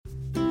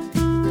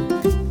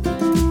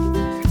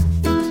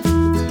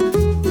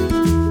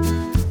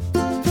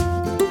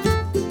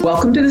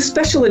Welcome to the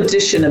special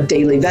edition of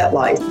Daily Vet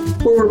Life,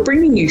 where we're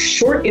bringing you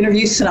short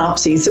interview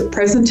synopses of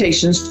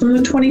presentations from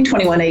the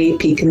 2021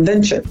 AAP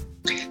convention.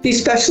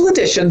 These special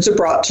editions are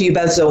brought to you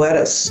by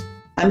Zoetis.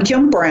 I'm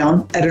Kim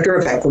Brown, editor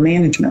of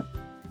Equimanagement.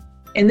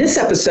 In this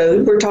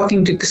episode, we're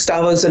talking to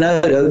Gustavo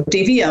Zanotto,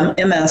 DVM,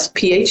 MS,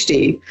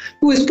 PhD,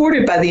 who is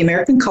boarded by the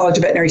American College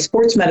of Veterinary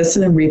Sports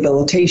Medicine and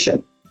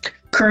Rehabilitation.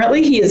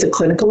 Currently, he is a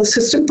clinical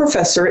assistant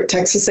professor at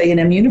Texas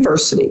A&M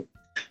University.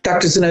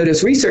 Dr.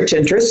 Zanotto's research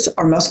interests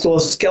are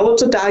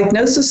musculoskeletal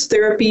diagnosis,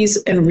 therapies,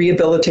 and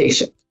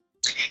rehabilitation.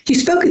 He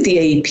spoke at the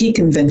AAP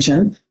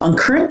convention on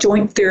current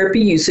joint therapy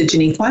usage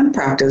in equine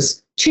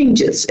practice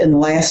changes in the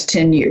last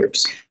 10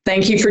 years.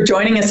 Thank you for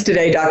joining us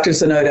today, Dr.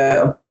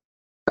 Zanotto.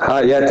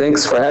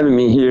 Thanks for having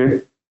me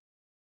here.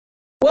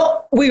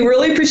 Well, we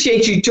really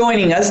appreciate you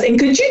joining us. And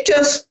could you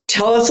just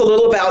tell us a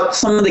little about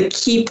some of the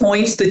key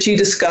points that you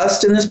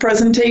discussed in this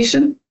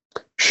presentation?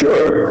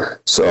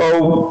 Sure.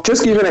 So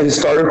just giving a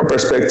historical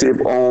perspective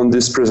on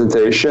this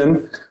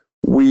presentation,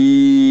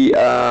 we,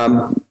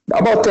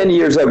 about 10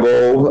 years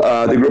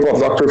ago, the group of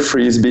Dr.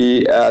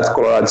 Frisbee at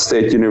Colorado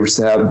State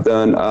University have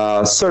done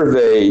a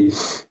survey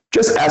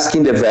just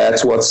asking the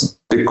vets what's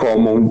the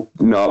common,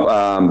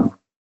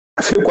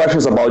 a few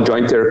questions about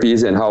joint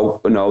therapies and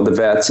how the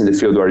vets in the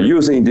field are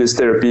using these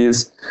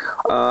therapies.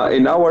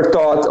 And our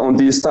thought on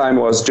this time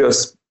was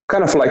just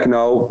kind of like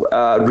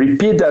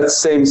repeat that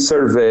same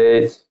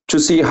survey to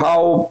see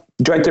how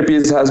joint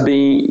therapies has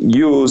been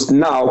used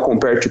now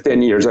compared to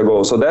 10 years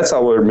ago. So that's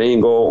our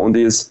main goal on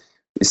this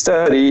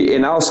study.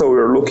 And also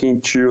we're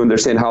looking to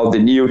understand how the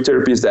new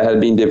therapies that have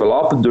been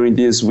developed during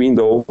this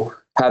window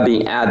have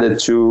been added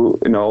to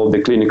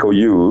the clinical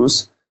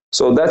use.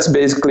 So that's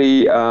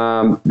basically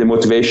the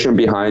motivation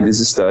behind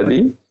this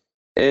study.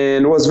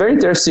 And it was very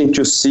interesting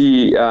to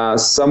see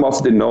some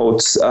of the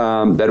notes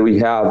that we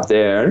have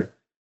there.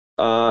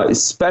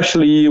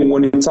 Especially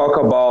when you talk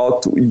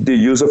about the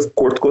use of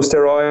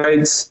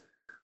corticosteroids.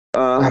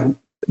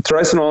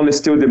 Triamcinolone is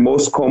still the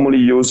most commonly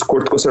used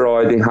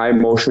corticosteroid in high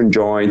motion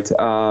joint.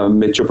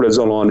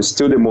 Metoprolol is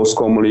still the most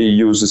commonly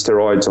used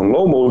steroids on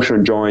low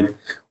motion joint.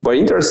 But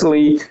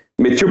interestingly,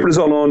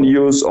 metoprolol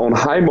use on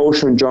high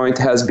motion joint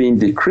has been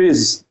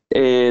decreased.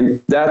 And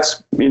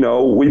that's, we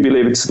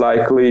believe it's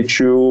likely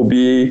to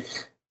be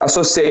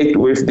associated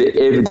with the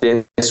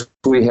evidence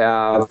we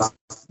have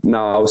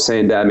now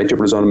saying that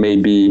metoprolol may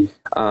be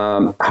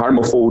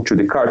harmful to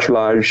the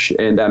cartilage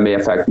and that may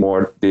affect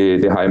more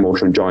the high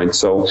motion joint.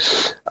 So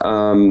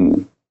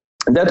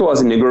that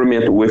was in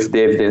agreement with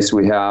the evidence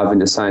we have in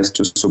the science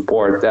to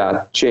support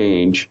that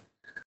change.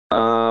 We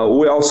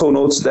also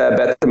noticed that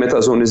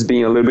betamethasone is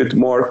being a little bit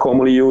more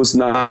commonly used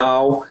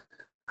now.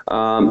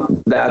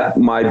 That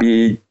might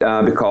be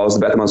because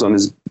betamethasone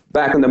is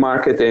back on the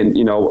market and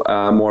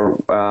more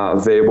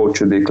available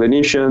to the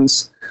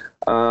clinicians.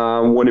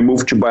 When we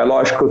move to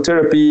biological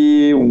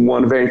therapy,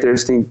 one very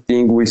interesting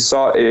thing we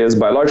saw is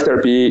biological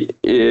therapy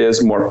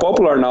is more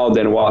popular now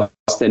than it was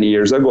 10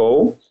 years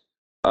ago.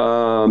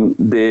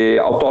 The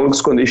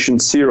autologous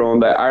conditioned serum,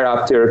 the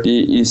IRAP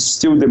therapy, is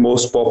still the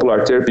most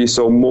popular therapy.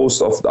 So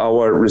most of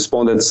our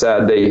respondents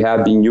said they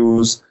have been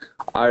used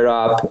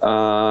IRAP,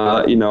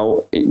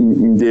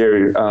 in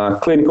their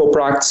clinical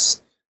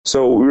practice.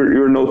 So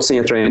we're noticing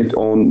a trend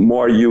on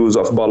more use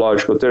of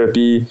biological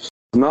therapy.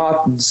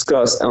 Not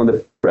discussed on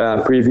the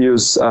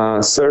previous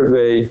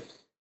survey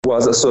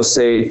was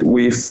associated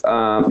with,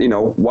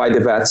 why the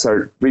vets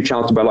are reaching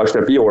out to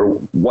biological therapy or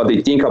what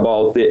they think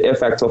about the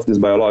effects of these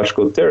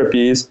biological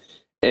therapies.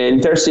 And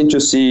interesting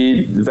to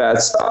see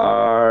vets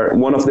are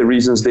one of the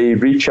reasons they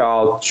reach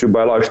out to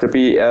biological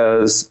therapy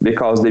is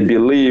because they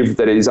believe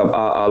that it is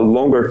a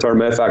longer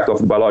term effect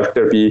of biological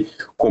therapy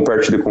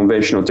compared to the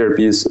conventional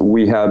therapies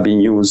we have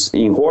been used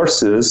in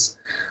horses.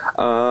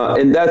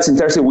 And that's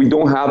interesting. We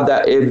don't have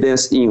that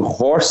evidence in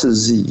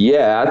horses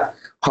yet.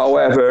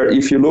 However,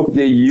 if you look at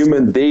the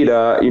human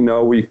data,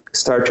 we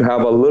start to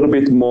have a little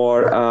bit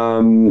more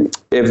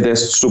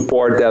evidence to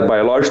support that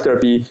biological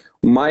therapy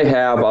might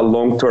have a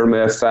long-term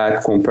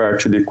effect compared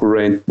to the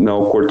current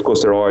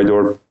corticosteroid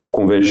or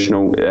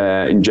conventional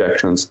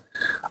injections.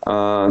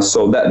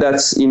 So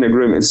that's in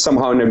agreement,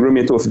 somehow in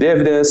agreement with the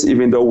evidence,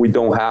 even though we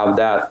don't have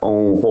that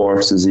on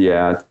horses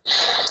yet.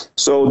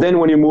 So then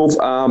when you move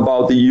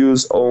about the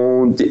use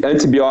on the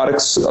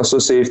antibiotics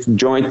associated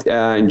joint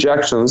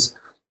injections,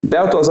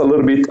 that was a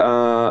little bit,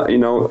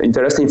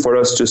 interesting for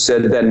us to say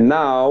that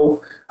now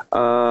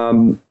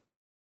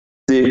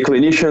the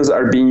clinicians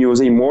are being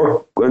using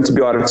more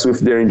antibiotics with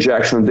their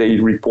injection they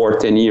report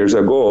 10 years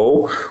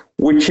ago,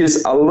 which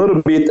is a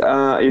little bit,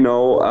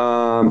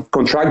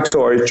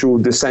 contradictory to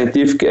the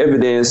scientific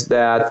evidence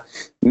that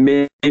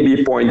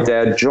maybe point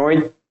that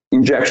joint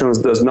injections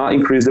does not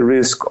increase the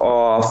risk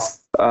of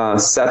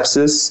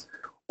sepsis,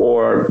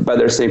 or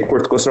better saying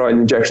corticosteroid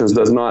injections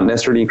does not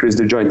necessarily increase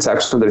the joint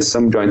sepsis. So there is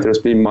some joint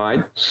therapy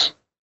might.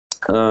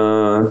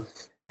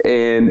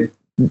 And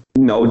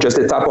just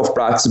the type of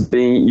practice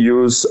being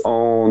used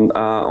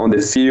on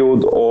the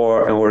field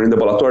or in the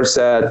ambulatory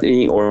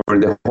setting or in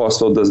the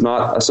hospital does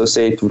not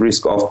associate with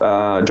risk of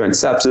joint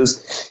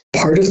sepsis.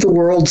 Part of the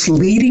world's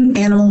leading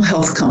animal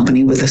health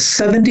company with a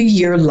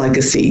 70-year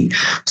legacy,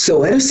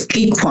 Zoetis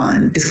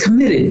Equine is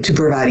committed to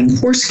providing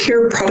horse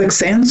care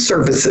products and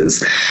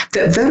services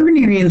that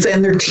veterinarians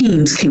and their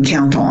teams can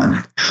count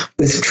on.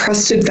 With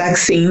trusted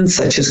vaccines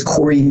such as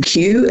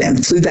CoriQ and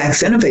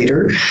Fluvax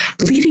Innovator,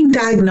 leading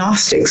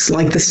diagnostics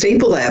like the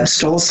Staple Lab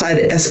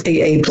stall-side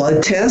SAA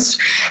blood test,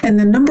 and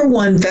the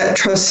 #1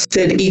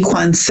 vet-trusted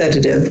equine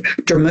sedative,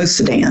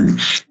 Dermosedan,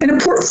 and a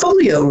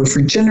portfolio of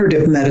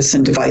regenerative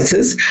medicine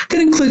devices that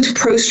includes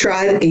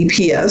ProStride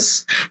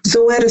APS,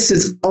 Zoetis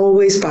is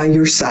always by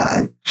your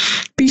side.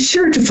 Be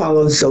sure to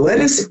follow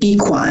Zoetis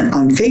Equine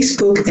on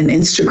Facebook and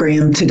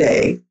Instagram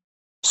today.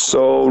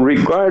 So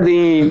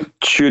regarding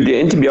to the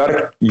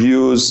antibiotic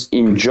use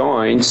in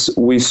joints,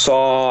 we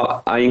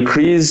saw an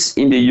increase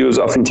in the use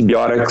of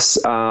antibiotics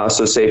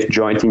associated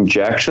joint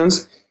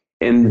injections,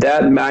 and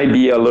that might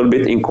be a little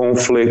bit in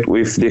conflict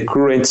with the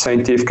current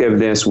scientific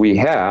evidence we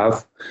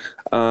have.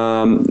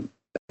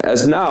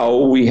 As now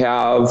we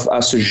have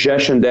a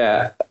suggestion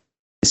that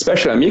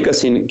especially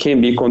amikacin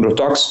can be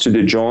chondrotoxic to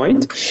the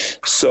joint.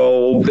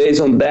 So based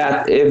on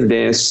that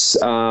evidence,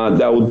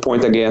 that would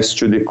point against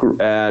to the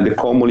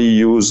commonly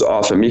use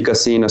of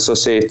amikacin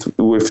associated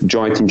with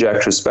joint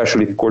injections,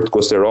 especially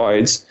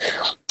corticosteroids.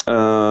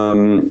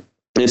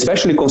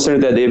 Especially considering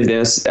that the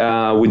evidence,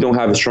 we don't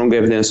have strong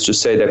evidence to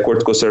say that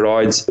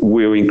corticosteroids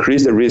will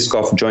increase the risk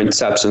of joint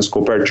sepsis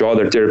compared to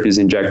other therapies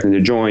injected in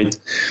the joint.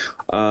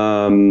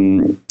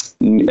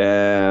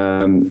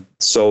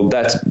 So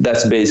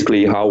that's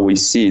basically how we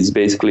see. It's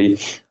basically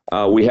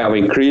we have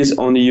increase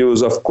on the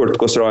use of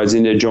corticosteroids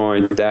in the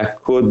joint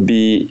that could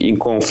be in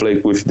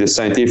conflict with the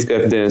scientific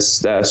evidence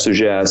that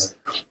suggests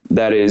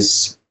that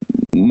is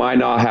might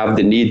not have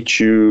the need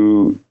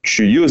to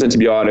use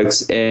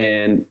antibiotics,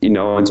 and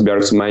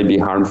antibiotics might be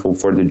harmful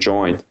for the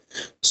joint.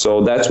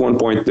 So that's one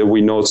point that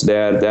we note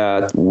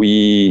that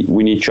we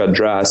need to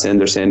address and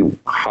understand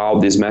how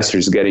this message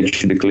is getting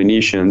to the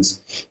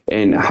clinicians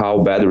and how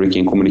better we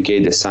can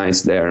communicate the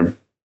science there.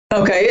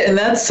 Okay, and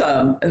that's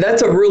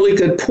a really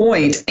good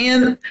point.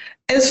 And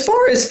as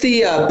far as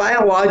the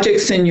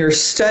biologics in your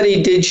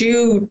study, did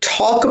you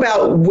talk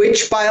about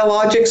which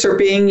biologics are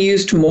being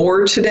used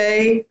more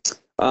today?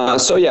 On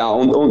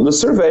the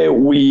survey,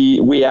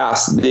 we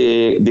asked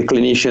the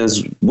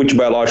clinicians which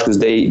biologicals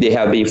they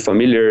have been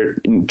familiar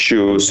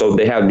to, so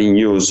they have been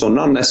used. So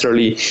not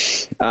necessarily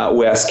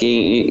we're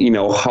asking,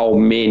 how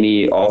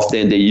many of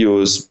them they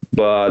use,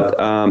 but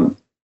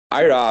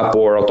IRAP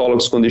or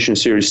autologous conditioning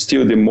series is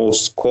still the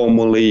most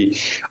commonly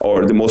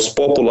or the most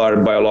popular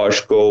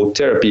biological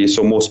therapy.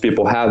 So most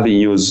people have been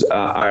used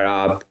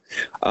IRAP.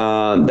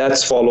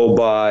 That's followed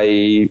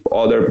by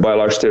other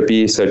biological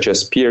therapies such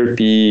as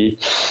PRP,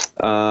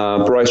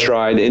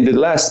 ProStride, and the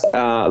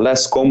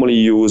less commonly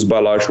used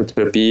biological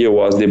therapy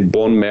was the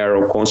bone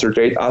marrow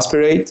concentrate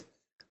aspirate.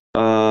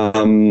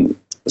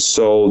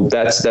 So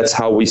that's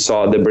how we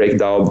saw the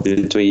breakdown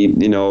between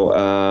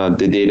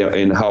the data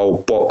and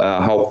how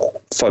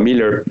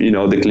familiar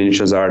the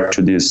clinicians are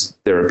to these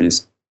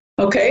therapies.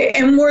 Okay,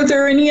 and were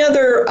there any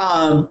other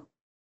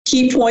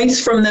key points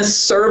from this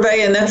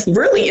survey? And that's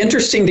really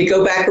interesting to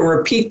go back and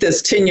repeat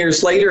this 10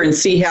 years later and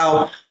see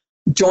how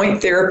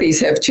joint therapies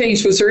have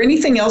changed. Was there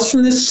anything else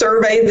from this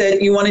survey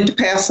that you wanted to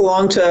pass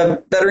along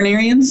to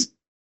veterinarians?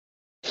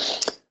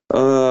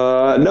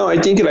 No, I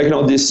think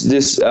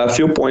this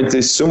few points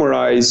they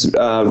summarize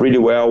really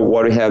well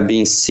what we have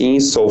been seeing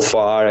so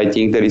far. I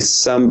think there is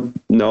some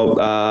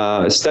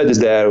studies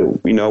that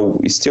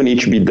we still need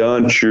to be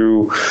done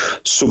to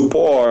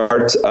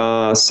support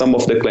some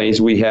of the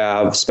claims we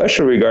have,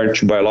 especially regarding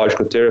to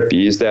biological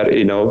therapies. That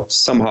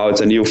somehow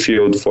it's a new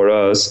field for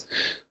us.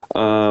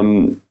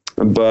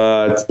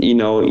 But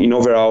in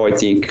overall, I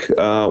think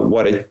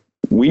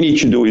we need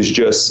to do is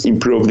just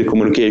improve the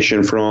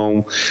communication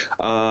from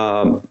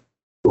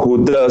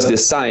who does the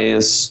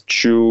science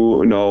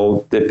to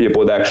the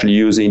people that actually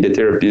using the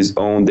therapies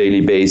on daily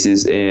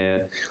basis,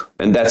 and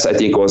that's I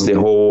think was the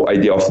whole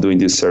idea of doing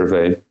this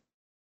survey.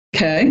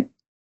 Okay,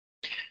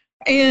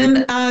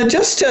 and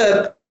just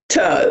to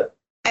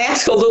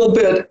ask a little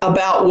bit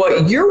about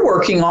what you're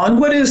working on,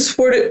 what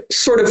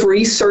sort of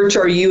research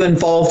are you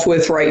involved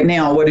with right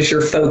now? What is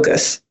your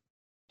focus?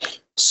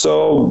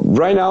 So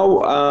right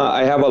now,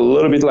 I have a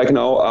little bit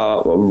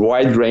a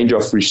wide range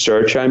of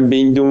research I've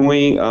been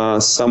doing.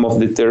 Some of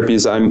the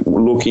therapies I'm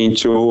looking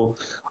into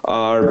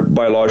are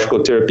biological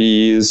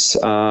therapies,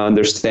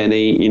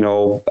 understanding,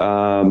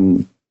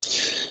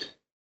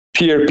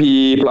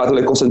 PRP,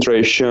 platelet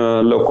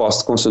concentration,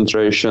 low-cost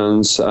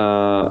concentrations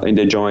in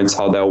the joints,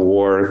 how that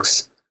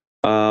works.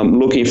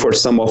 Looking for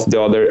some of the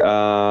other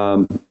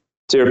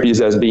therapies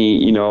has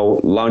been,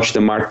 launched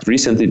in the market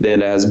recently that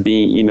has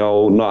been,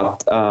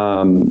 not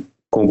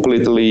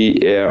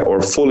completely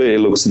or fully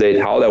elucidate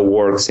how that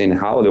works and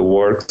how that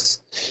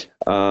works.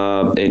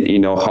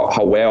 and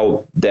how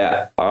well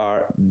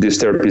these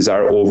therapies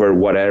are over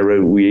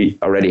whatever we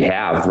already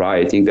have,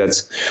 right? I think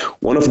that's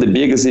one of the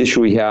biggest issues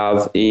we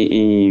have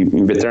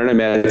in veterinary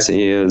medicine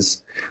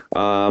is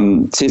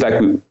seems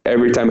like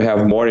every time we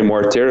have more and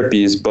more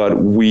therapies, but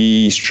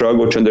we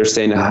struggle to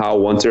understand how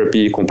one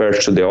therapy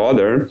compares to the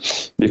other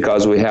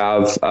because we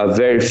have a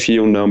very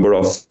few number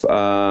of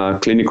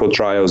clinical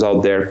trials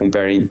out there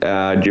comparing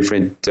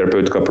different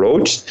therapeutic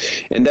approaches.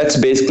 And that's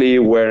basically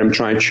where I'm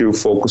trying to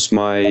focus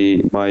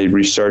my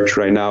research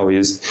right now,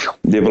 is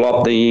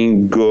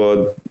developing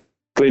good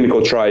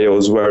clinical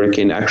trials where we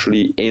can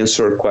actually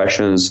answer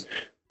questions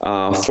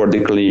for the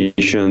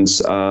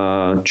clinicians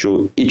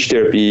to each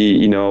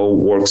therapy,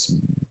 works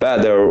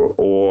better,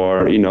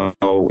 or,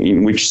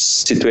 in which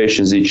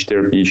situations each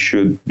therapy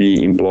should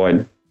be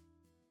employed.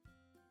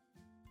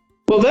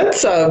 Well,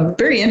 that's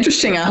very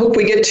interesting. I hope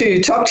we get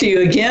to talk to you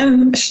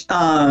again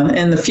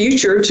in the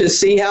future to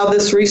see how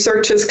this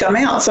research has come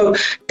out. So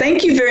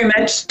thank you very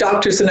much,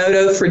 Dr.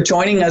 Zanotto, for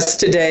joining us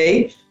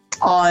today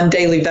on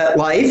Daily Vet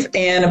Life.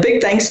 And a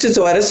big thanks to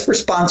Zoetis for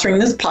sponsoring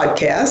this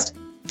podcast.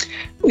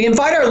 We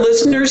invite our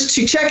listeners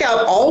to check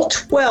out all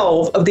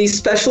 12 of these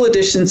special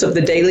editions of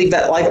the Daily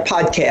Vet Life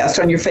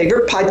podcast on your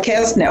favorite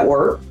podcast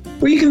network,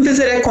 or you can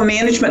visit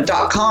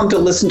equimanagement.com to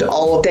listen to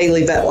all of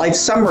Daily Vet Life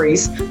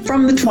summaries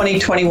from the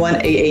 2021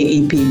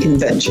 AAEP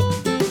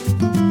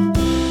convention.